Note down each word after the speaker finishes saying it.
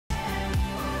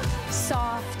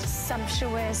Soft,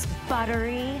 sumptuous,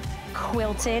 buttery,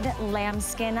 quilted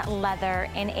lambskin leather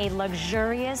in a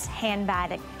luxurious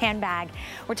handbag.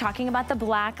 We're talking about the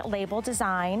black label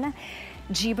design.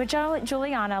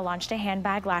 Giuliana launched a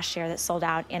handbag last year that sold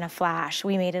out in a flash.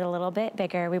 We made it a little bit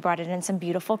bigger. We brought it in some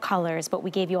beautiful colors, but we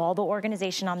gave you all the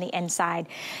organization on the inside.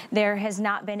 There has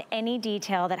not been any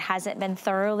detail that hasn't been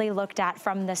thoroughly looked at,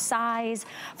 from the size,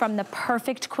 from the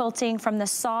perfect quilting, from the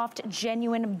soft,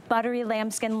 genuine, buttery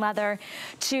lambskin leather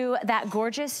to that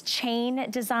gorgeous chain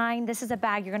design. This is a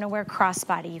bag you're gonna wear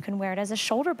crossbody. You can wear it as a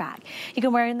shoulder bag. You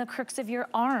can wear it in the crooks of your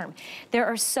arm. There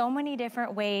are so many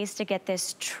different ways to get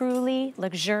this truly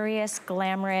luxurious,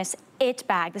 glamorous it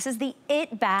bag. This is the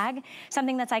it bag,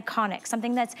 something that's iconic,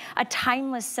 something that's a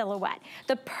timeless silhouette.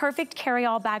 The perfect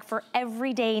carry-all bag for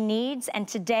everyday needs. And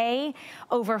today,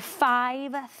 over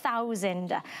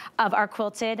 5,000 of our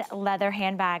quilted leather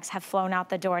handbags have flown out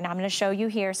the door. Now I'm gonna show you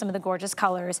here some of the gorgeous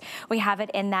colors. We have it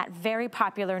in that very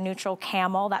popular neutral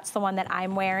camel. That's the one that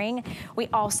I'm wearing. We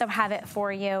also have it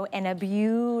for you in a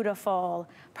beautiful,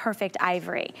 perfect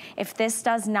ivory. If this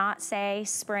does not say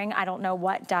spring, I don't know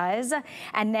what does.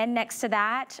 And then next to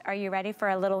that, are you ready for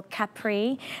a little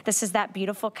capri? This is that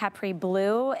beautiful capri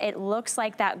blue. It looks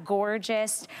like that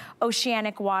gorgeous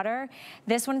oceanic water.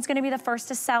 This one's gonna be the first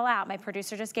to sell out. My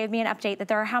producer just gave me an update that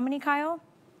there are how many, Kyle?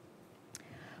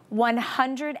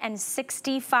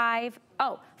 165,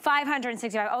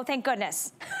 565, oh, thank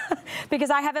goodness. Because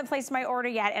I haven't placed my order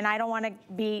yet and I don't wanna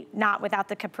be not without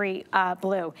the capri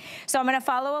blue. So I'm gonna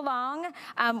follow along.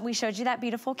 We showed you that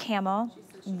beautiful camel.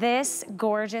 This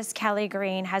gorgeous Kelly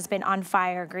green has been on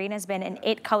fire. Green has been an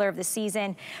it color of the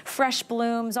season. Fresh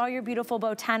blooms, all your beautiful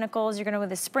botanicals. You're gonna wear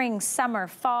the spring, summer,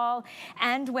 fall,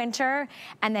 and winter.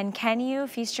 And then can you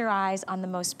feast your eyes on the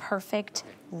most perfect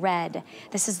red.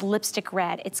 This is lipstick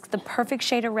red. It's the perfect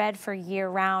shade of red for year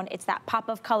round. It's that pop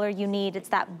of color you need. It's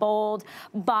that bold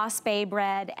Boss Babe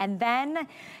red. And then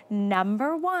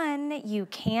number one, you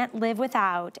can't live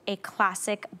without a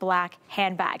classic black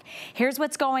handbag. Here's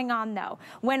what's going on though.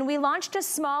 When we launched a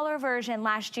smaller version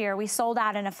last year, we sold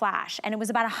out in a flash and it was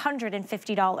about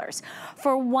 $150.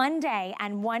 For one day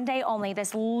and one day only,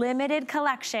 this limited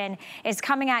collection is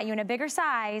coming at you in a bigger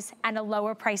size and a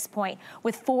lower price point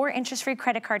with 4 interest-free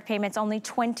credit card payments, only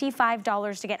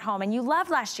 $25 to get home. And you loved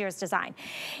last year's design.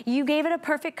 You gave it a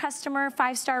perfect customer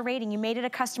 5-star rating. You made it a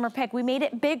customer pick. We made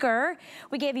it bigger.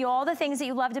 We gave you all the things that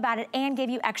you loved about it and gave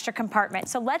you extra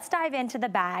compartments. So let's dive into the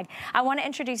bag. I want to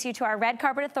introduce you to our red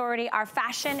carpet authority, our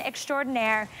fashion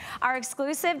extraordinaire, our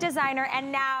exclusive designer,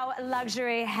 and now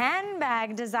luxury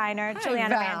handbag designer,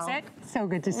 Giuliana Rancic. So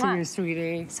good to see you,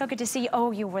 sweetie. So good to see you. Oh,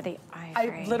 you wore the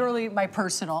ivory. I literally, my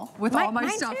personal, with all my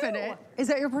stuff too. in it. Is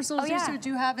that your personal too? So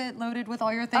do you have it loaded with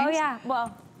all your things? Oh yeah,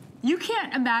 well. You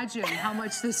can't imagine how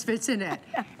much this fits in it.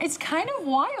 It's kind of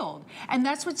wild. And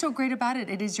that's what's so great about it.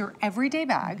 It is your everyday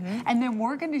bag. And then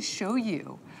we're gonna show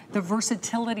you the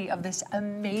versatility of this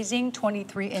amazing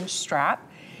 23-inch strap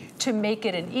to make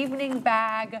it an evening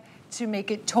bag, to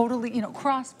make it totally, you know,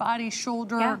 crossbody,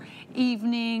 shoulder,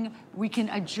 evening. We can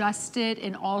adjust it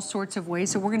in all sorts of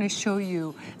ways. So we're gonna show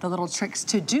you the little tricks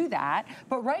to do that.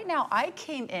 But right now, I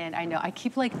came in, I know, I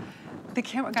keep like, the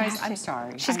camera, guys, I'm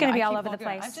sorry. She's gonna be all over the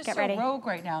place. I'm just Get so ready. rogue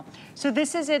right now. So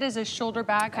this is it as a shoulder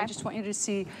bag. I just want you to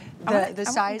see the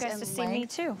size and length. See me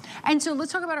too. And so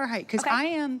let's talk about our height, because I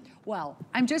am, well,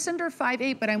 I'm just under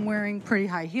 5'8", but I'm wearing pretty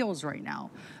high heels right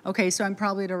now. Okay, so I'm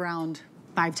probably at around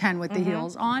 5'10" with the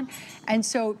heels on. And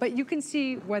so, but you can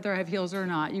see whether I have heels or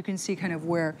not, you can see kind of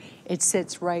where it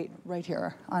sits right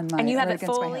here on my, and you have it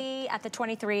fully at the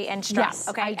 23-inch strap. Yes,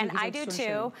 okay, and I do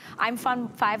too. I'm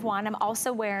 5'1". I'm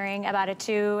also wearing about a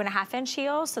 2.5-inch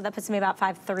heel, so that puts me about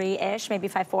 5'3"-ish, maybe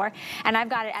 5'4". And I've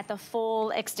got it at the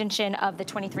full extension of the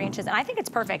 23 inches, and I think it's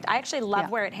perfect. I actually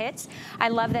love where it hits. I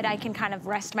love that I can kind of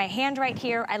rest my hand right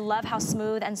here. I love how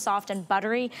smooth and soft and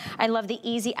buttery. I love the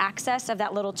easy access of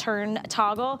that little turn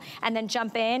toggle, and then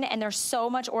jump in, and there's so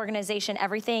much organization.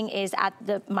 Everything is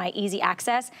at my easy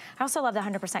access. I also love the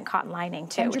 100% cotton lining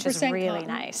too, which is really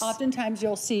nice. Oftentimes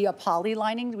you'll see a poly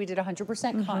lining. We did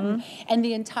 100% cotton. And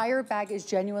the entire bag is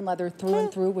genuine leather through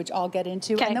and through, which I'll get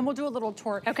into. And then we'll do a little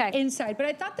tour inside. But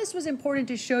I thought this was important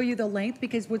to show you the length,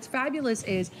 because what's fabulous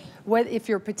is if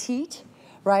you're petite,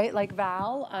 right? Like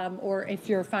Val, or if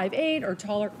you're 5'8" or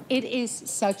taller, it is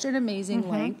such an amazing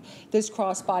length, this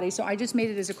crossbody. So I just made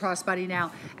it as a crossbody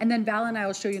now. And then Val and I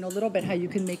will show you in a little bit how you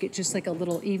can make it just like a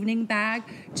little evening bag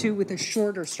too, with a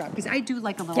shorter strap, because I do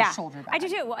like a little shoulder bag. I do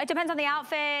too. Well, it depends on the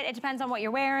outfit, it depends on what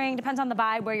you're wearing, depends on the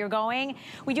vibe, where you're going.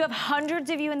 We do have hundreds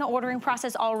of you in the ordering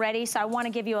process already, so I want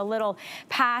to give you a little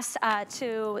pass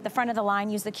to the front of the line.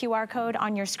 Use the QR code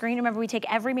on your screen. Remember, we take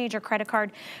every major credit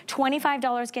card.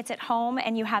 $25 gets it home,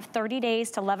 and you have 30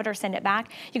 days to love it or send it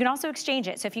back. You can also exchange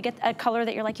it. So if you get a color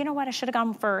that you're like, you know what, I should have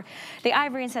gone for the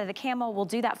ivory instead of the camel, we'll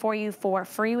do that for you for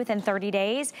free within 30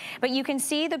 days. But you can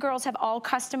see the girls have all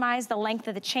customized the length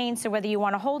of the chain, so whether you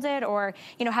want to hold it or,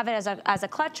 you know, have it as a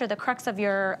clutch or the crux of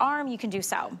your arm, you can do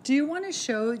so. Do you want to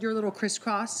show your little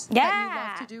crisscross that you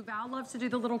love to do? Val loves to do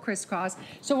the little crisscross.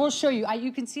 So we'll show you.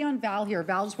 You can see on Val here,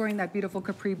 Val's wearing that beautiful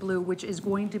capri blue, which is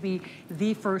going to be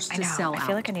the first to sell out. I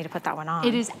feel like I need to put that one on.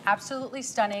 It is absolutely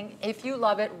stunning. If you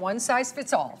love it, one size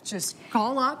fits all. Just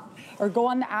call up or go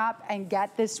on the app and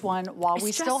get this one while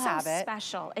we still have it. It's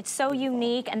special. It's so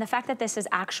unique, and the fact that this is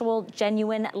actual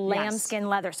genuine lambskin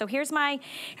leather. So here's my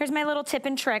little tip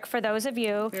and trick for those of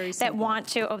you that want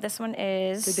to. Oh, this one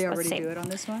is. Did they already do it on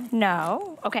this one?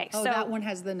 No. Okay. Oh, so that one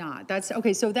has the knot. That's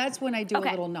okay. So that's when I do a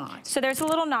little knot. So there's a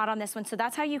little knot on this one. So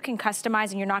that's how you can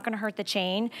customize, and you're not going to hurt the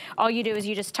chain. All you do is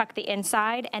you just tuck the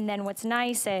inside, and then what's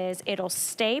nice is it'll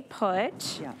stay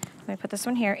put. Yeah. Let me put this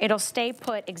one here. It'll stay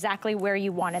put exactly where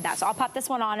you wanted that. So I'll pop this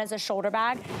one on as a shoulder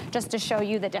bag just to show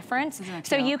you the difference.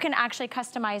 So you can actually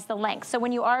customize the length. So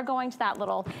when you are going to that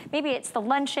little, maybe it's the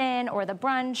luncheon or the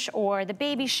brunch or the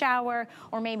baby shower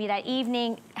or maybe that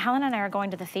evening. Helen and I are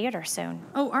going to the theater soon.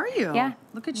 Oh, are you? Yeah.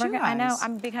 Look at you guys. I know.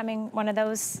 I'm becoming one of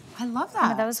those. I love that.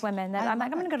 One of those women that I'm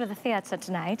like, I'm going to go to the theater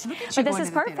tonight. Look at but you this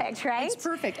is perfect, right? It's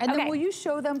perfect. And then will you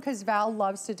show them, because Val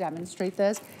loves to demonstrate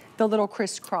this, the little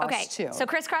crisscross too. So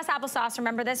crisscross applesauce.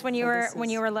 Remember this when you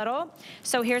were little?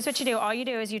 So here's what you do. All you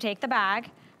do is you take the bag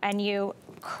and you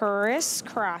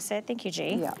crisscross it. Thank you,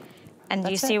 G. Yeah. And do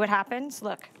you see what happens?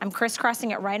 Look, I'm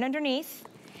crisscrossing it right underneath.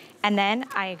 And then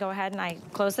I go ahead and I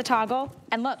close the toggle.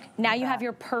 And look, now you have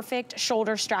your perfect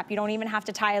shoulder strap. You don't even have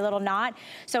to tie a little knot.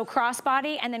 So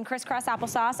crossbody and then crisscross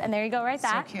applesauce, and there you go, right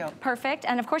there. So cute. Perfect.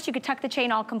 And of course you could tuck the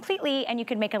chain all completely, and you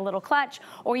could make a little clutch,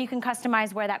 or you can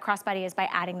customize where that crossbody is by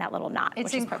adding that little knot.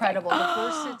 It's incredible, the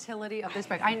versatility of this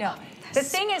bag. I know. The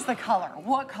thing is the color.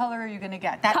 What color are you gonna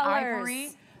get? That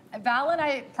ivory. Val and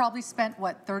I probably spent,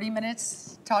 what, 30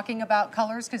 minutes talking about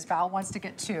colors, because Val wants to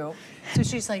get two. So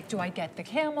she's like, do I get the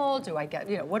camel? Do I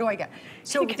get, what do I get?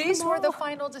 So these were the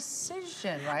final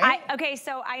decision, right? Okay,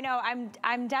 so I know,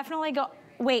 I'm definitely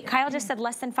wait, Kyle just said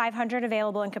less than 500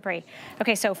 available in Capri.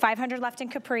 Okay, so 500 left in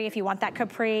Capri. If you want that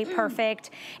Capri, perfect.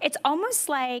 It's almost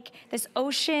like this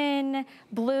ocean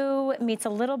blue meets a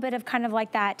little bit of kind of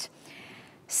like that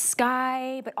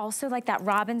sky, but also like that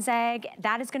robin's egg.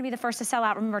 That is gonna be the first to sell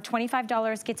out. Remember,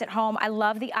 $25 gets it home. I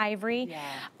love the ivory. Yeah.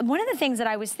 One of the things that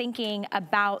I was thinking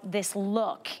about this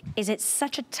look is it's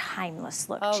such a timeless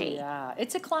look, G. Yeah,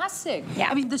 it's a classic. Yeah.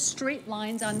 I mean, the straight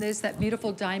lines on this, that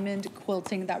beautiful diamond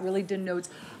quilting that really denotes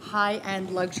high-end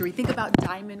luxury. Think about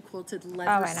diamond quilted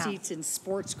leather seats in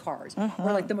sports cars,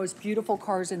 or like the most beautiful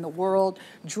cars in the world,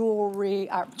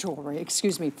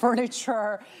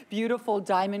 furniture, beautiful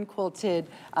diamond quilted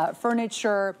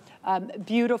furniture,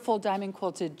 beautiful diamond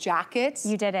quilted jackets.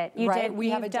 You did it. You did. We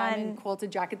have a diamond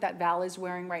quilted jacket that Val is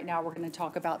wearing right now. We're going to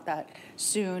talk about that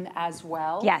soon as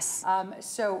well. Yes.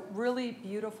 So really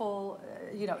beautiful.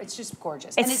 It's just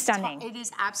gorgeous. It's stunning. It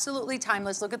is absolutely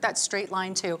timeless. Look at that straight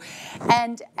line too,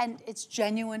 and it's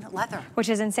genuine leather, which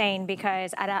is insane,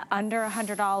 because at under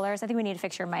 $100, I think we need to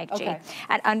fix your mic, G.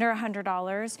 At under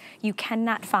 $100, you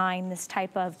cannot find this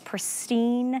type of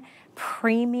pristine,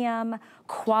 premium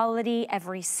quality,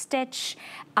 every stitch,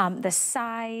 the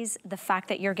size, the fact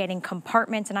that you're getting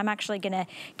compartments. And I'm actually gonna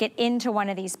get into one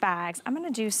of these bags. I'm gonna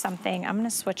do something. I'm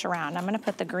gonna switch around. I'm gonna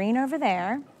put the green over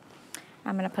there.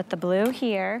 I'm gonna put the blue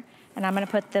here, and I'm gonna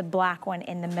put the black one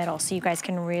in the middle so you guys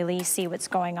can really see what's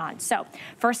going on. So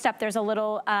first up, there's a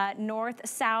little north,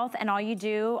 south, and all you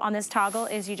do on this toggle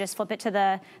is you just flip it to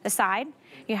the side.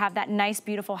 You have that nice,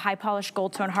 beautiful, high-polished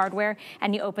gold tone hardware,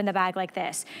 and you open the bag like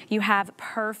this. You have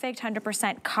perfect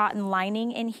 100% cotton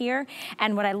lining in here,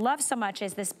 and what I love so much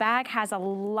is this bag has a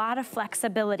lot of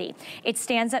flexibility. It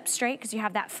stands up straight because you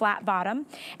have that flat bottom,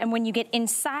 and when you get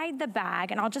inside the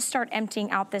bag, and I'll just start emptying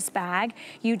out this bag,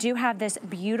 you do have this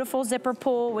beautiful zipper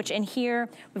pull, which in here,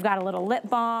 we've got a little lip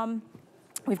balm,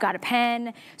 We've got a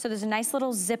pen, so there's a nice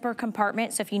little zipper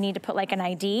compartment, so if you need to put like an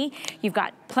ID, you've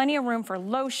got plenty of room for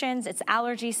lotions. It's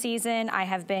allergy season. I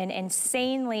have been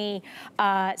insanely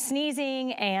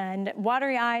sneezing and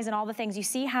watery eyes and all the things. You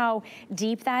see how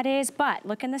deep that is? But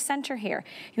look in the center here.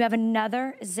 You have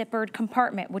another zippered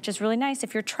compartment, which is really nice.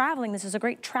 If you're traveling, this is a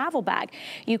great travel bag.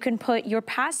 You can put your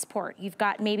passport. You've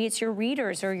got, maybe it's your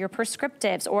readers or your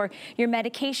prescriptives or your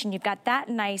medication. You've got that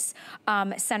nice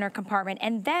center compartment.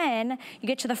 And then you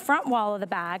get to the front wall of the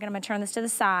bag, and I'm gonna turn this to the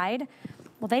side.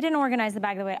 Well, they didn't organize the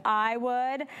bag the way I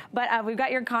would, but we've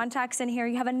got your contacts in here.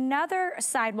 You have another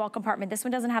sidewalk compartment. This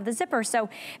one doesn't have the zipper, so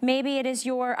maybe it is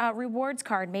your rewards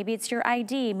card, maybe it's your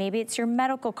ID, maybe it's your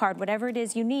medical card, whatever it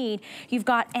is you need, you've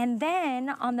got. And then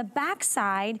on the back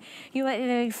side, you have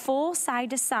a full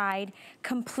side-to-side,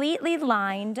 completely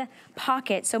lined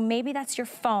pocket. So maybe that's your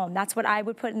phone. That's what I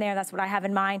would put in there. That's what I have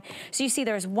in mind. So you see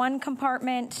there's one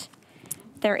compartment,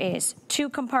 there is 2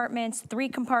 compartments, 3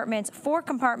 compartments, 4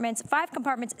 compartments, 5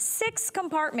 compartments, 6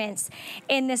 compartments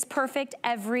in this perfect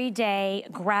everyday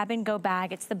grab and go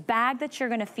bag. It's the bag that you're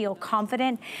gonna feel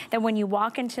confident that when you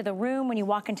walk into the room, when you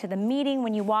walk into the meeting,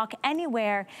 when you walk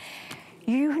anywhere,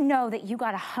 you know that you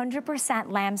got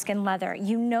 100% lambskin leather.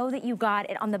 You know that you got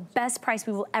it on the best price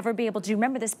we will ever be able to do.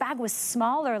 Remember, this bag was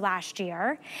smaller last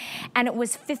year and it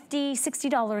was $50,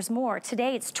 $60 more.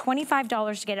 Today it's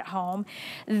 $25 to get it home.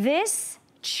 This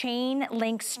chain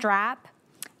link strap,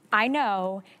 I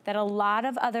know that a lot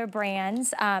of other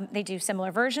brands, they do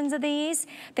similar versions of these.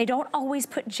 They don't always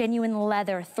put genuine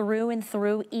leather through and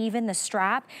through even the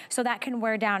strap, so that can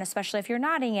wear down, especially if you're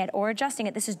knotting it or adjusting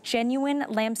it. This is genuine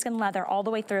lambskin leather all the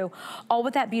way through, all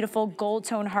with that beautiful gold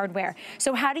tone hardware.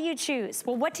 So how do you choose?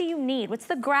 Well, what do you need? What's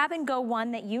the grab and go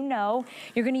one that you know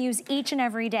you're gonna use each and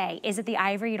every day? Is it the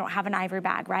ivory? You don't have an ivory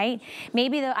bag, right?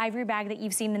 Maybe the ivory bag that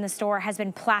you've seen in the store has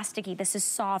been plasticky. This is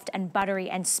soft and buttery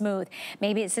and smooth.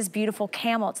 Maybe it's this beautiful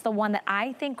camel. It's the one that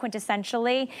I think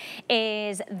quintessentially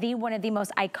is one of the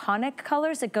most iconic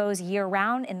colors that goes year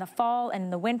round in the fall and in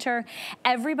the winter.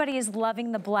 Everybody is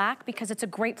loving the black because it's a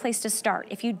great place to start.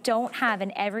 If you don't have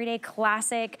an everyday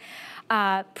classic,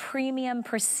 premium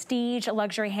prestige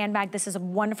luxury handbag, this is a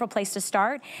wonderful place to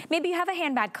start. Maybe you have a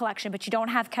handbag collection, but you don't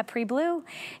have Capri Blue.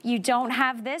 You don't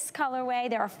have this colorway.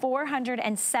 There are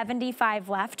 475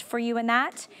 left for you in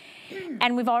that.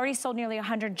 And we've already sold nearly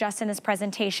 100 just in this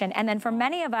presentation. And then for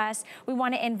many of us, we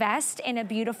want to invest in a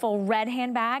beautiful red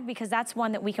handbag because that's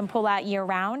one that we can pull out year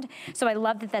round. So I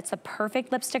love that that's the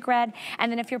perfect lipstick red. And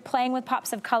then if you're playing with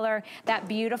pops of color, that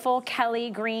beautiful Kelly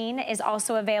green is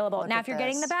also available. Now, if you're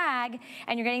getting the bag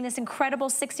and you're getting this incredible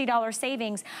 $60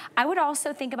 savings, I would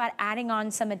also think about adding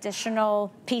on some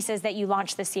additional pieces that you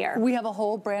launched this year. We have a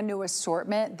whole brand new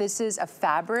assortment. This is a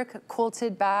fabric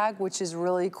quilted bag, which is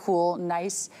really cool,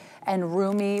 nice and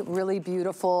roomy, really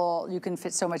beautiful. You can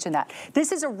fit so much in that.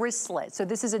 This is a wristlet. So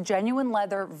this is a genuine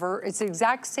leather, it's the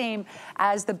exact same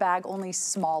as the bag, only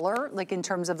smaller, like in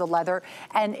terms of the leather.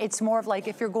 And it's more of like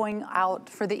if you're going out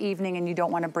for the evening and you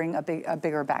don't want to bring a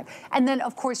bigger bag. And then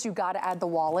of course you got to add the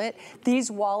wallet.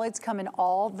 These wallets come in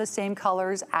all the same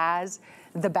colors as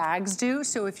the bags do.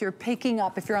 So if you're picking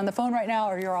up, if you're on the phone right now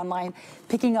or you're online,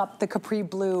 picking up the Capri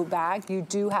Blue bag, you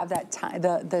do have that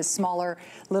the smaller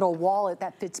little wallet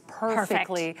that fits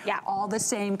perfectly. Yeah. All the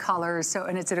same colors. So,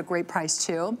 and it's at a great price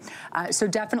too. So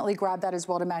definitely grab that as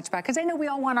well to match back. Because I know we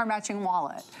all want our matching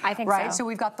wallet. I think right? so. So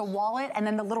we've got the wallet and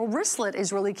then the little wristlet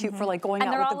is really cute for like going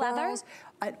out with the girls.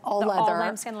 All leather? leather. All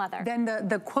lambskin leather. Then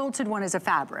the quilted one is a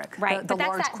fabric. Right, the but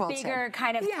large that's that quilted. bigger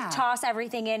kind of toss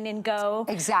everything in and go,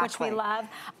 which we love.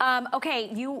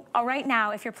 Okay, right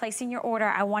now, if you're placing your order,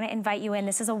 I want to invite you in.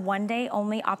 This is a one-day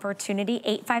only opportunity,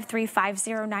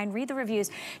 853-509. Read the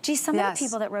reviews. Gee, some of the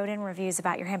people that wrote in reviews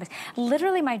about your handbags,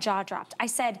 literally my jaw dropped. I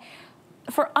said,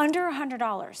 for under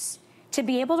 $100, to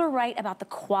be able to write about the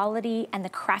quality and the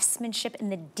craftsmanship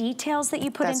and the details that you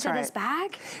put into this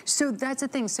bag? So that's the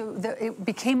thing. So it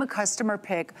became a customer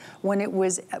pick when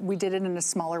we did it in a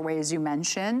smaller way, as you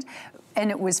mentioned, and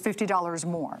it was $50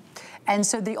 more. And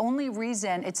so the only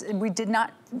reason we did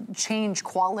not change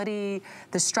quality,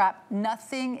 the strap,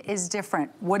 nothing is different.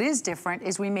 What is different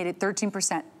is we made it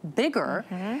 13% bigger,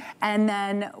 and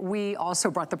then we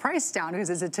also brought the price down because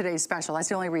it's a today's special. That's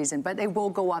the only reason. But it will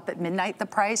go up at midnight, the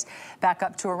price, back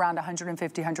up to around $150,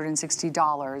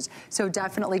 $160. So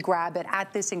definitely grab it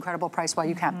at this incredible price while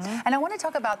you can. And I want to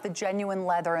talk about the genuine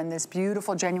leather and this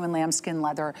beautiful genuine lambskin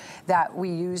leather that we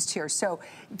used here. So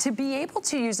to be able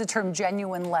to use the term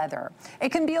genuine leather, it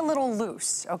can be a little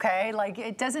loose, okay? Like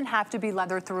it doesn't have to be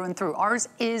leather through and through. Ours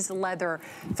is leather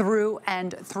through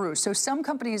and through. So some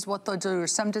companies, what they'll do, or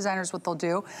some designers, what they'll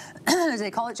do, is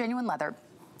they call it genuine leather.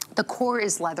 The core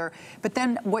is leather, but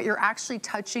then what you're actually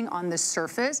touching on the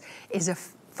surface is a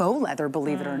faux leather,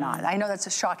 believe it or not. I know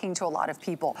that's shocking to a lot of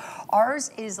people.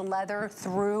 Ours is leather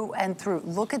through and through.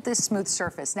 Look at this smooth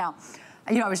surface. Now,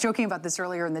 you know, I was joking about this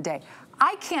earlier in the day.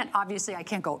 Obviously I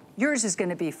can't go, yours is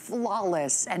gonna be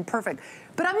flawless and perfect,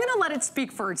 but I'm gonna let it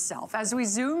speak for itself. As we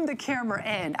zoom the camera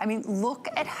in, I mean, look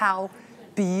at how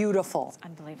beautiful.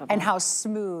 Unbelievable. And how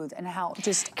smooth and how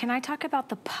just. Can I talk about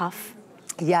the puff?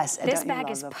 Yes. This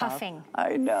bag is puffing.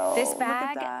 I know. This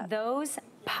bag, those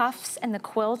puffs and the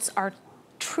quilts are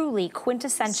truly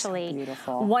quintessentially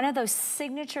one of those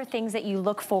signature things that you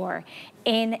look for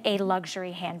in a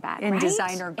luxury handbag, in right?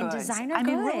 designer goods. In designer I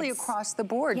goods. mean, really across the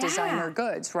board, designer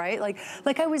goods, right?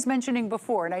 Like I was mentioning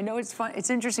before, and I know it's fun, it's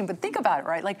interesting, but think about it,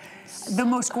 right? Like the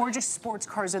most gorgeous sports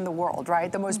cars in the world,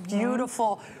 right? The most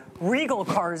beautiful regal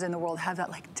cars in the world have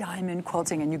that like diamond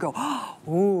quilting, and you go, oh,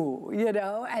 ooh, you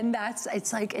know? And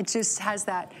it's like, it just has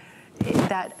that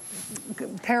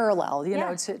parallel, you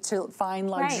know, to fine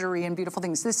luxury and beautiful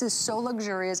things. This is so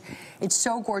luxurious. It's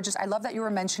so gorgeous. I love that you were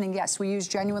mentioning, yes, we use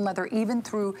genuine leather even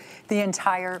through the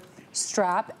entire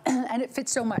strap, and it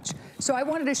fits so much. So I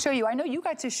wanted to show you, I know you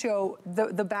got to show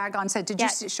the bag on set. Did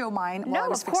you show mine while I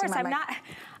was fixing my mic? No, of course, I'm not.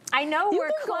 I know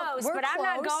we're close, but I'm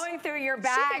not going through your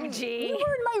bag, G. You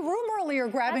were in my room earlier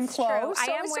grabbing clothes.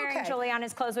 True. I am wearing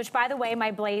Giuliana's clothes, which, by the way,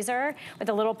 my blazer with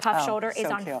a little puff shoulder is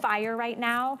on fire right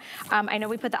now. I know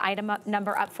we put the item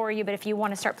number up for you, but if you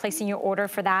want to start placing your order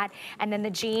for that, and then the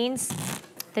jeans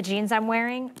I'm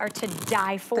wearing are to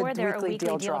die for. They're a weekly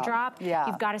deal drop. Yeah.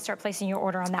 You've got to start placing your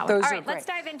order on that one. All right, let's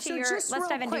dive into your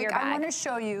bag. I want to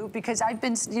show you, because I've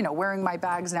been, you know, wearing my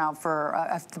bags now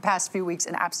for the past few weeks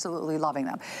and absolutely loving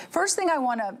them. First thing I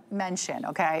want to mention,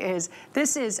 okay, is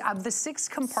this is of the 6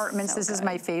 compartments, this is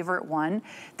my favorite one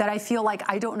that I feel like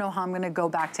I don't know how I'm going to go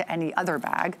back to any other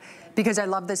bag, because I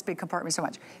love this big compartment so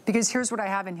much. Because here's what I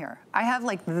have in here. I have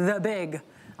like the big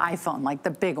iPhone, like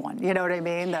the big one, you know what I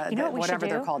mean? Whatever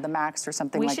they're called, the Max or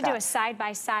something like that. We should do a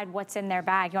side-by-side what's in their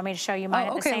bag. You want me to show you mine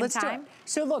at the same time? Okay, let's do it.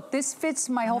 So look, this fits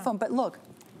my whole phone, but look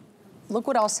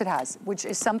what else it has, which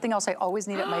is something else I always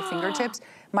need at my fingertips,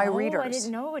 my readers. I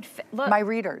didn't know it would fit. Look. My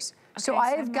readers. Okay, so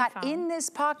I've got in this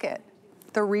pocket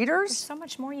the readers. There's so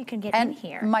much more you can get in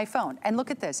here. My phone. And look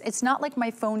at this. It's not like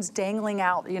my phone's dangling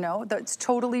out, you know? It's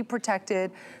totally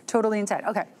protected, totally inside.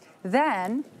 Okay,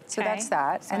 then, so that's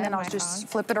that. And then I'll just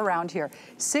flip it around here.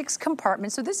 6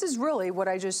 compartments. So this is really what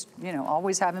I just, you know,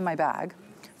 always have in my bag.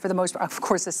 For the most part, of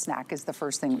course, a snack is the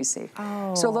first thing we see.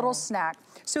 So a little snack.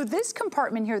 So this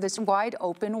compartment here, this wide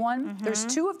open one, there's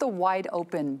 2 of the wide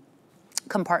open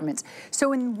compartments.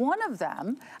 So in one of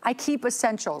them, I keep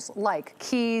essentials like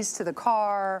keys to the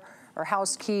car or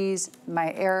house keys,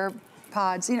 my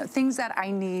AirPods, you know, things that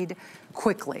I need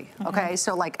quickly, okay?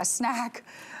 So like a snack,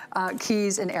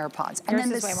 keys and AirPods. And then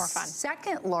the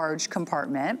second large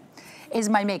compartment is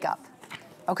my makeup,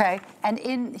 okay? And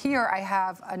in here I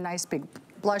have a nice big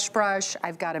blush brush.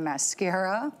 I've got a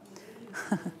mascara.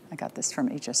 I got this from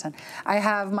HSN. I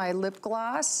have my lip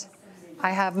gloss. I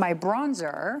have my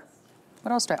bronzer.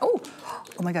 What else do I, oh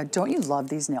my God, don't you love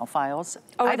these nail files?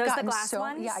 Oh, are those the glass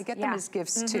ones? Yeah, I get them as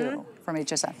gifts too from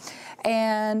HSN.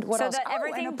 And what else? So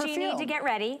everything you need to get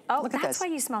ready. Oh, that's why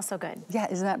you smell so good. Yeah,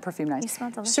 isn't that perfume nice? You smell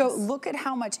delicious. So look at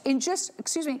how much, in just,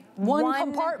 excuse me, one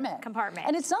compartment.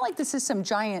 And it's not like this is some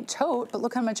giant tote, but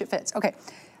look how much it fits. Okay.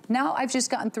 Now I've just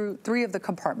gotten through 3 of the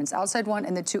compartments, outside one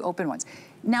and the 2 open ones.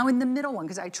 Now in the middle one,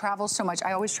 because I travel so much,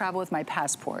 I always travel with my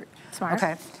passport. Smart.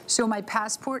 Okay, so my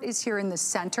passport is here in the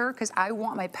center because I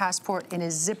want my passport in a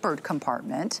zippered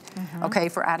compartment, okay,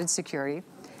 for added security.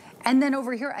 And then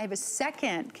over here I have a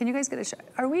second, can you guys get a shot?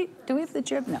 Do we have the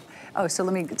jib? No. Oh, so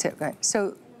let me tip, okay.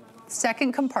 So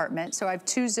second compartment, so I have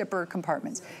 2 zipper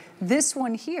compartments. This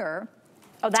one here,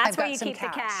 that's where you keep the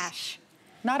cash.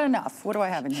 Not enough. What do I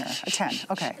have in here? A 10.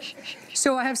 Okay.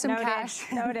 So I have some cash.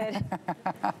 Noted.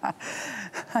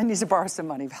 I need to borrow some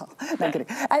money, Val. No, I'm kidding.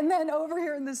 And then over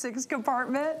here in the 6th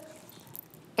compartment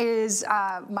is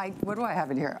what do I have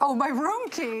in here? Oh, my room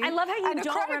key. I love how you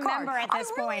don't remember at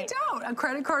this point. I really don't. A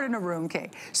credit card and a room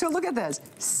key. So look at this.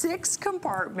 6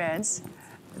 compartments.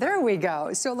 There we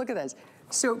go. So look at this.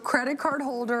 So credit card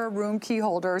holder, room key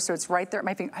holder, so it's right there at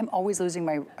my finger. I'm always losing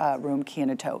my room key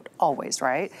in a tote, always,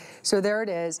 right? So there it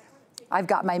is. I've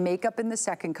got my makeup in the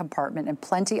second compartment and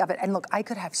plenty of it. And look, I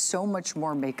could have so much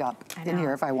more makeup in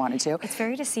here if I wanted to. It's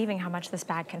very deceiving how much this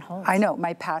bag can hold. I know,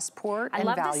 my passport and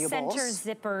valuables. I love the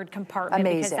center zippered compartment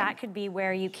because that could be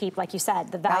where you keep, like you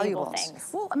said, the valuable things.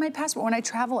 Well, my passport, when I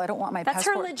travel, I don't want my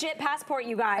passport. That's her legit passport,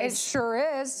 you guys. It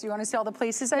sure is. You want to see all the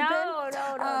places I've been?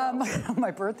 No.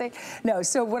 My birthday? No,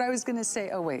 so what I was going to say,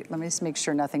 oh wait, let me just make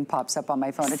sure nothing pops up on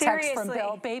my phone. A text from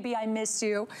Bill, baby, I miss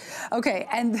you. Okay,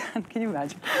 and then, can you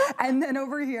imagine? And then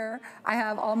over here, I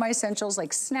have all my essentials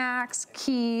like snacks,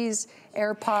 keys,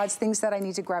 AirPods, things that I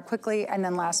need to grab quickly. And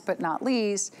then last but not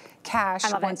least, cash,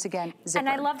 once again, zipper. And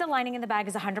I love the lining in the bag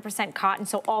is 100% cotton,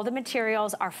 so all the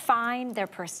materials are fine, they're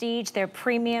prestige, they're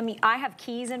premium. I have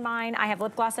keys in mine, I have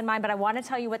lip gloss in mine, but I want to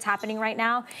tell you what's happening right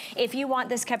now. If you want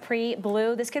this capri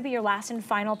blue, this could be your last and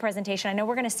final presentation. I know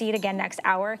we're going to see it again next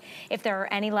hour. If there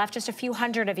are any left, just a few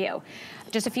hundred of you.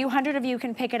 Just a few hundred of you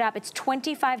can pick it up. It's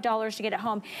 $25 to get it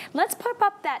home. Let's put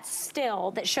up that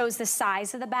still that shows the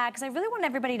size of the bag, because I really want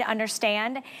everybody to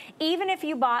understand, even if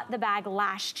you bought the bag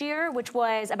last year, which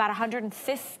was about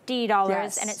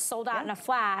 $150 and it sold out in a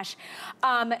flash,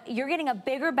 you're getting a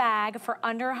bigger bag for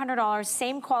under $100,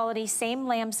 same quality, same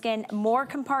lambskin, more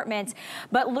compartments,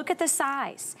 but look at the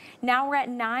size. Now we're at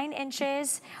 9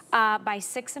 inches by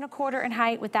 6 1/4 in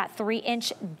height with that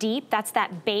 3-inch deep. That's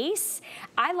that base.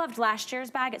 I loved last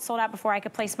year's bag. It sold out before I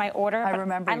could place my order. I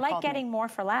remember. I like getting more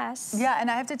for less. Yeah, and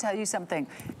I have to tell you something.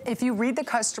 If you read the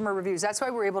customer reviews, that's why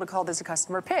we're able to call this a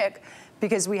customer pick,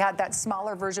 because we had that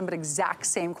smaller version but exact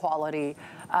same quality.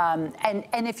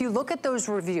 And if you look at those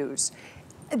reviews,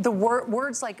 the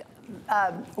words like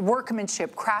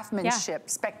workmanship, craftsmanship,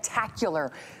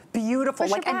 spectacular, beautiful.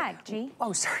 Where's your bag, G?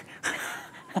 Oh, sorry.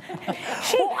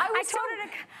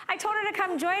 I told her to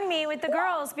come join me with the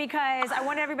girls because I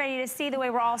wanted everybody to see the way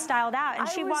we're all styled out. And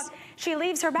she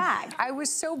leaves her bag. I was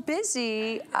so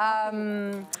busy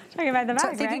talking about the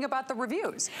bag, thinking about the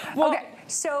reviews. Well, okay,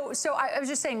 so I was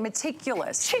just saying,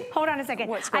 meticulous. Hold on a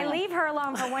second. I leave her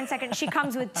alone for 1 second. She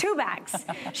comes with 2 bags.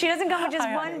 She doesn't come with just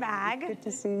one bag. Good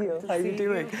to see you. How are you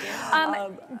doing?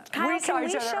 Kyle, we saw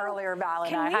each other earlier, Val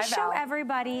and I. Can we show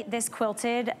everybody this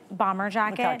quilted bomber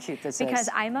jacket? Look how cute this is. Because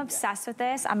I'm obsessed with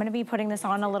this. I'm going to be putting this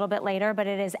on a little bit later, but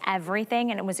it is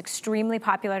everything, and it was extremely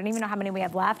popular. I don't even know how many we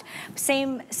have left.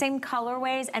 Same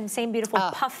colorways and same beautiful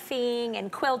puffing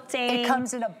and quilting. It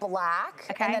comes in a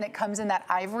black, and then it comes in that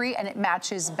ivory, and it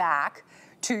matches back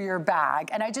to your bag.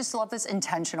 And I just love this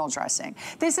intentional dressing.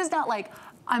 This is not like,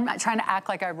 I'm not trying to act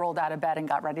like I rolled out of bed and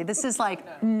got ready. This is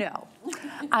like, no.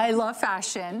 I love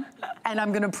fashion, and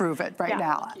I'm gonna prove it right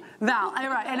now. Val,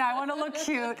 and I wanna look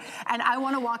cute, and I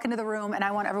wanna walk into the room, and I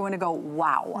want everyone to go,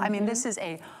 wow. I mean, this is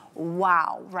a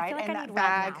wow, right? Like and that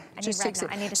bag just takes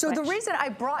it. So the reason I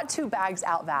brought 2 bags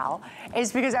out, Val,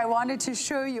 is because I wanted to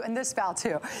show you, and this Val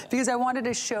too, because I wanted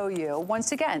to show you,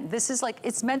 once again, this is like,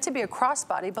 it's meant to be a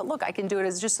crossbody, but look, I can do it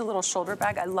as just a little shoulder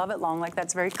bag. I love it long like that.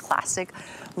 It's very classic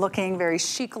looking, very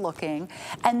chic looking.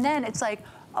 And then it's like,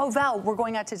 oh, Val, we're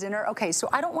going out to dinner. Okay, so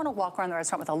I don't want to walk around the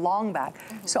restaurant with a long bag.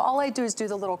 So all I do is do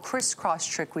the little crisscross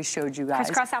trick we showed you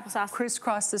guys. Crisscross applesauce.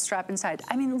 Crisscross the strap inside.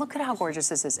 I mean, look at how gorgeous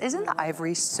this is. Isn't the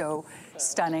ivory so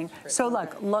stunning? So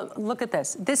look at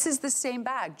this. This is the same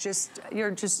bag,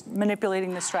 you're just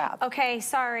manipulating the strap. Okay,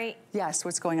 sorry. Yes,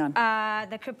 what's going on?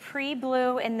 The capri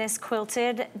blue in this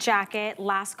quilted jacket,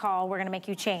 last call, we're gonna make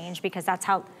you change because that's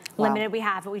how limited we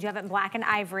have it. We do have it in black and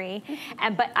ivory,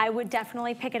 but I would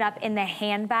definitely pick it up in the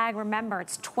handbag. Remember,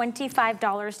 it's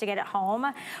 $25 to get it home.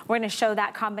 We're gonna show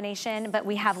that combination, but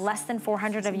we have less than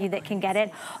 400 of you that can get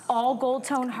it. All gold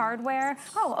tone hardware.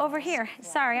 Oh, over here.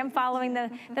 Sorry, I'm following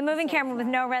the moving camera with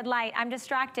no red light. I'm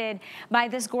distracted by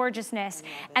this gorgeousness.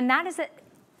 And that is it.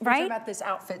 Right? Talking about this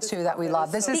outfit too that we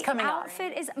love. This is coming up. The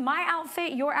outfit is my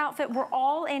outfit, your outfit. We're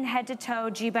all in head to toe,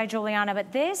 G by Giuliana.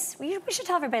 But this, we should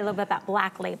tell everybody a little bit about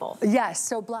Black Label. Yes,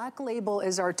 so Black Label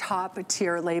is our top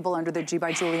tier label under the G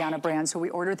by Giuliana brand. So we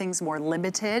order things more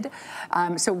limited.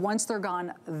 So once they're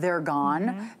gone, they're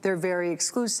gone. They're very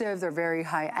exclusive. They're very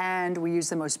high end. We use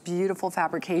the most beautiful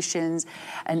fabrications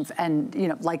and you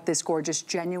know, like this gorgeous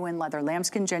genuine leather,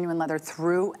 lambskin genuine leather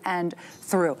through and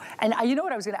through. And you know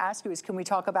what I was going to ask you is, can we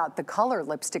talk about the color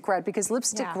lipstick red? Because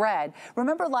lipstick red,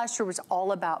 remember last year was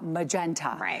all about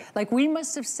magenta. Right. Like we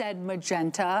must have said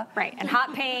magenta. Right, and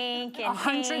hot pink, and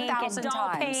 100,000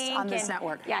 times on this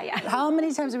network. Yeah, yeah. How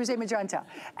many times did we say magenta?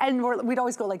 And we'd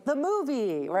always go like the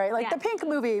movie, right? Like the pink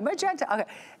movie, magenta.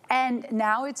 Okay. And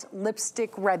now it's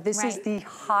lipstick red. This is the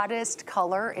hottest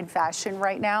color in fashion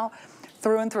right now.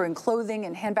 through and through in clothing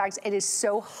and handbags. It is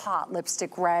so hot,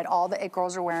 lipstick red. All the it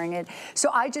girls are wearing it. So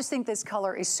I just think this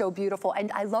color is so beautiful.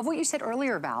 And I love what you said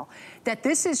earlier, Val, that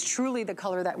this is truly the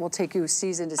color that will take you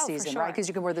season to season, right? Because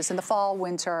you can wear this in the fall,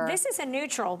 winter. This is a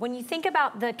neutral. When you think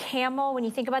about the camel, when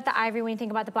you think about the ivory, when you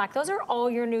think about the black, those are all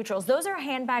your neutrals. Those are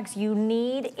handbags you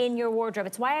need in your wardrobe.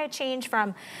 It's why I changed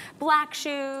from black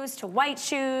shoes to white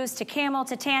shoes to camel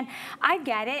to tan. I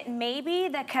get it. Maybe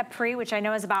the capri, which I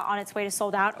know is about on its way to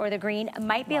sold out, or the green,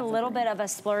 might be a little bit of a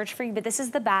splurge for you, but this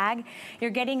is the bag.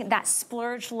 You're getting that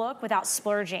splurge look without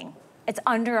splurging. It's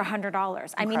under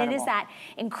 $100. I mean, it is that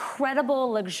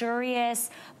incredible, luxurious,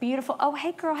 beautiful. Oh,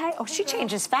 hey, girl, hey. Oh, she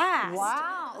changes fast.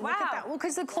 Wow. Look at that. Well,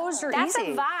 because the clothes are That's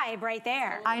easy. That's a vibe right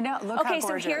there. I know. Look how gorgeous.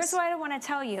 Okay, so here's what I want to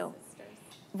tell you.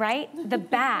 Right? The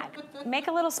bag. Make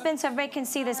a little spin so everybody can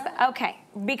see this. Okay,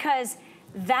 because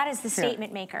that is the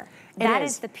statement maker. That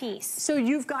is the piece. So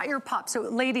you've got your pop. So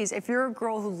ladies, if you're a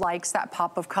girl who likes that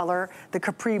pop of color, the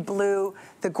capri blue,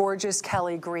 the gorgeous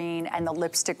Kelly green, and the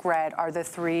lipstick red are the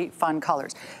three fun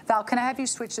colors. Val, can I have you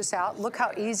switch this out? Look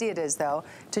how easy it is, though,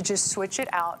 to just switch it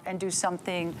out and do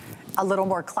something a little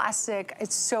more classic.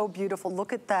 It's so beautiful.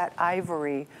 Look at that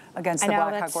ivory against the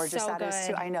black, how gorgeous that is,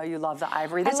 too. I know you love the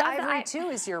ivory. This ivory, too,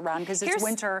 is year-round because it's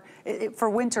winter, for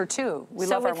winter, too. We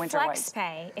love our winter whites. So with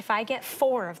FlexPay, if I get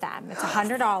 4 of them, it's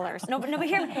 $100. No, but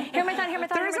hear my thought.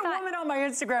 There's a woman on my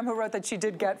Instagram who wrote that she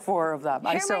did get 4 of them.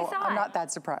 So I'm not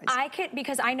that surprised. I could,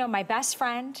 because I know my best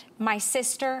friend, my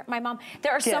sister, my mom.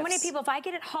 There are so many people, if I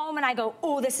get it home and I go,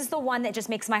 oh, this is the one that just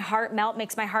makes my heart melt,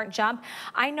 makes my heart jump.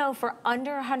 I know for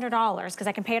under $100, because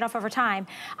I can pay it off over time,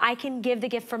 I can give the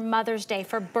gift for Mother's Day,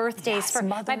 for birthdays.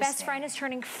 My best friend is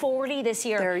turning 40 this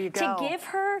year. There you go. To give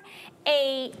her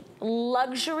a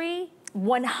luxury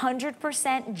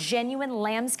 100% genuine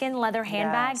lambskin leather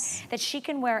handbag that she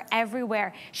can wear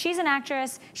everywhere. She's an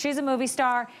actress, she's a movie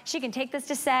star, she can take this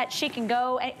to set, she can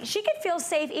go, and she can feel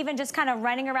safe even just kind of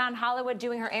running around Hollywood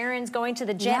doing her errands, going to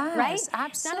the gym, right?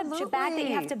 Absolutely. It's not a bag that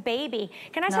you have to baby.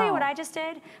 Can I tell you what I just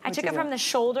did? I took it from the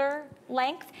shoulder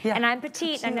length, and I'm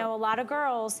petite. I know a lot of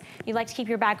girls, you like to keep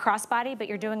your bag crossbody, but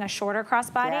you're doing a shorter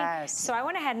crossbody. So I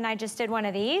went ahead and I just did one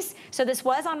of these. So this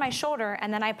was on my shoulder,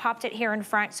 and then I popped it here in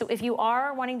front. So if you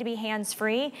are wanting to be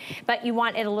hands-free, but you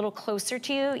want it a little closer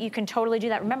to you, you can totally do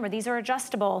that. Remember, these are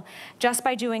adjustable just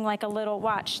by doing like a little,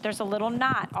 watch, there's a little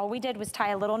knot. All we did was tie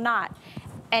a little knot.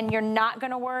 And you're not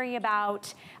gonna worry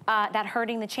about that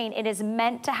hurting the chain. It is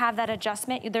meant to have that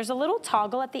adjustment. There's a little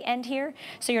toggle at the end here,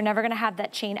 so you're never gonna have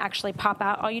that chain actually pop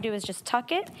out. All you do is just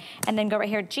tuck it and then go right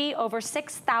here. Gee, over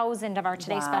 6,000 of our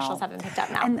today's specials have been picked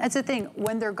up now. And that's the thing,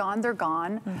 when they're gone, they're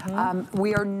gone.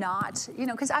 We are not, you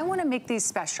know, because I wanna make these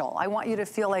special. I want you to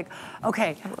feel like,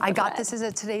 okay, I got this as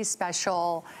a today's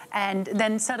special, and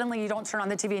then suddenly you don't turn on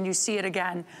the TV and you see it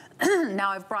again. Now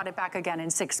I've brought it back again in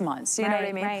 6 months. You know what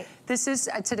I mean? This is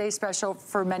a today's special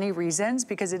for many reasons,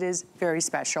 because it is very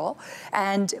special.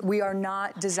 And we are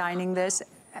not designing this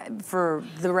for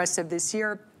the rest of this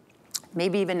year.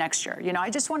 Maybe even next year. You know, I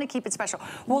just want to keep it special.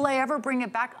 Will I ever bring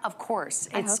it back? Of course.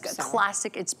 It's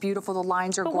classic, it's beautiful, the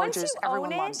lines are gorgeous, everyone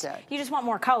loves it. You just want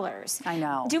more colors. I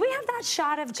know. Do we have that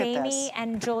shot of Jamie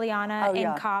and Giuliana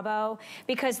in Cabo?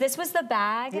 Because this was the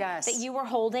bag that you were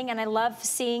holding, and I love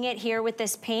seeing it here with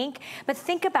this pink. But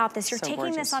think about this, you're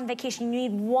taking this on vacation, you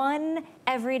need one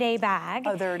everyday bag.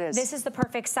 Oh, there it is. This is the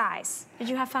perfect size. Did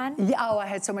you have fun? Yeah, oh, I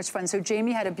had so much fun. So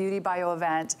Jamie had a beauty bio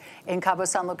event in Cabo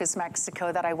San Lucas,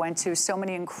 Mexico that I went to. So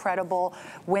many incredible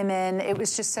women. It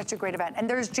was just such a great event. And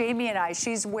there's Jamie and I.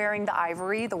 She's wearing the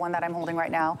ivory, the one that I'm holding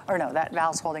right now. Or no, that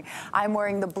Val's holding. I'm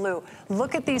wearing the blue.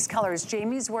 Look at these colors.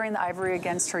 Jamie's wearing the ivory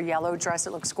against her yellow dress.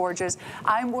 It looks gorgeous.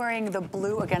 I'm wearing the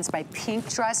blue against my pink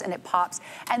dress, and it pops.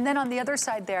 And then on the other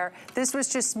side there, this was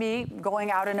just me going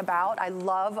out and about. I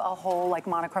love a whole like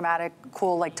monochromatic,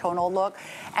 cool like tonal look.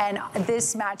 And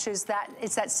this matches that.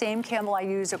 It's that same camel I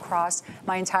use across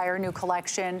my entire new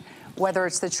collection, whether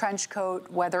it's the trench coat,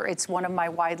 whether it's one of my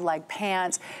wide leg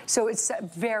pants. So it's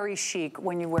very chic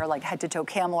when you wear like head to toe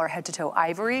camel or head to toe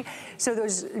ivory. So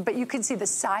those, but you can see the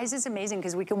size is amazing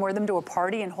because we can wear them to a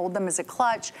party and hold them as a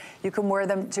clutch. You can wear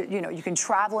them to, you know, you can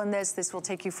travel in this. This will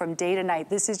take you from day to night.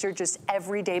 This is your just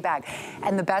everyday bag.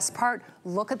 And the best part,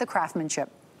 look at the craftsmanship.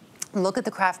 Look at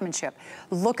the craftsmanship.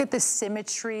 Look at the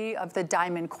symmetry of the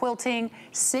diamond quilting.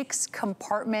 6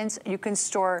 compartments. You can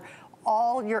store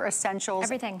all your essentials.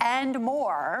 Everything. And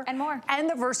more. And more. And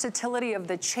the versatility of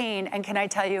the chain. And can I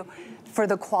tell you, for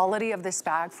the quality of this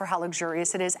bag, for how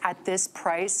luxurious it is at this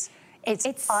price, it's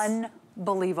unbelievable.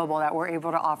 unbelievable that we're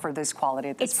able to offer this quality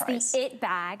at this price. It's the it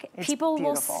bag. It's People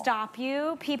beautiful. will stop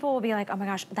you. People will be like, oh my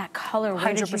gosh, that color,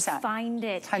 where did you 100%. find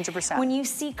it? 100%. When you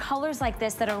see colors like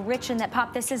this that are rich and that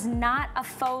pop, this is not a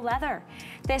faux leather.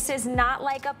 This is not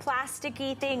like a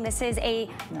plasticky thing. This is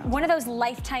one of those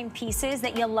lifetime pieces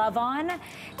that you love on.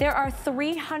 There are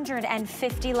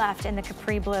 350 left in the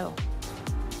capri blue.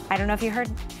 I don't know if you heard.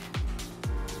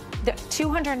 The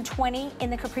 220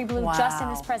 in the capri blue just in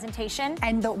this presentation.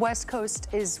 And the West Coast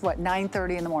is what,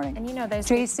 9:30 in the morning. And you know those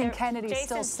Jason Kennedy's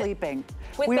still sleeping.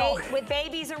 With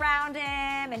babies around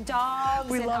him and dogs.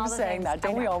 We and love all the saying things. that.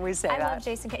 Don't we always say that? I love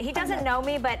Jason Kennedy. He doesn't know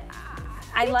me, but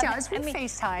I love does. him. We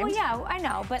FaceTimed. Well, yeah, I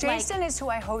know, but Jason is who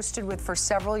I hosted with for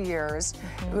several years.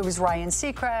 It was Ryan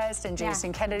Seacrest and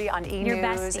Jason Kennedy on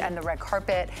E-News and the red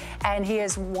carpet, and he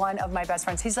is one of my best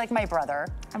friends. He's like my brother.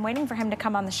 I'm waiting for him to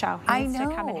come on the show. He needs to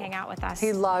come and hang out with us.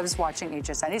 He loves watching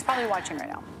HSN. He's probably watching right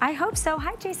now. I hope so.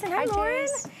 Hi, Jason. Hi, Lauren.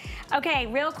 Jace. Okay,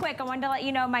 real quick, I wanted to let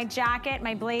you know my jacket,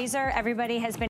 my blazer, everybody has been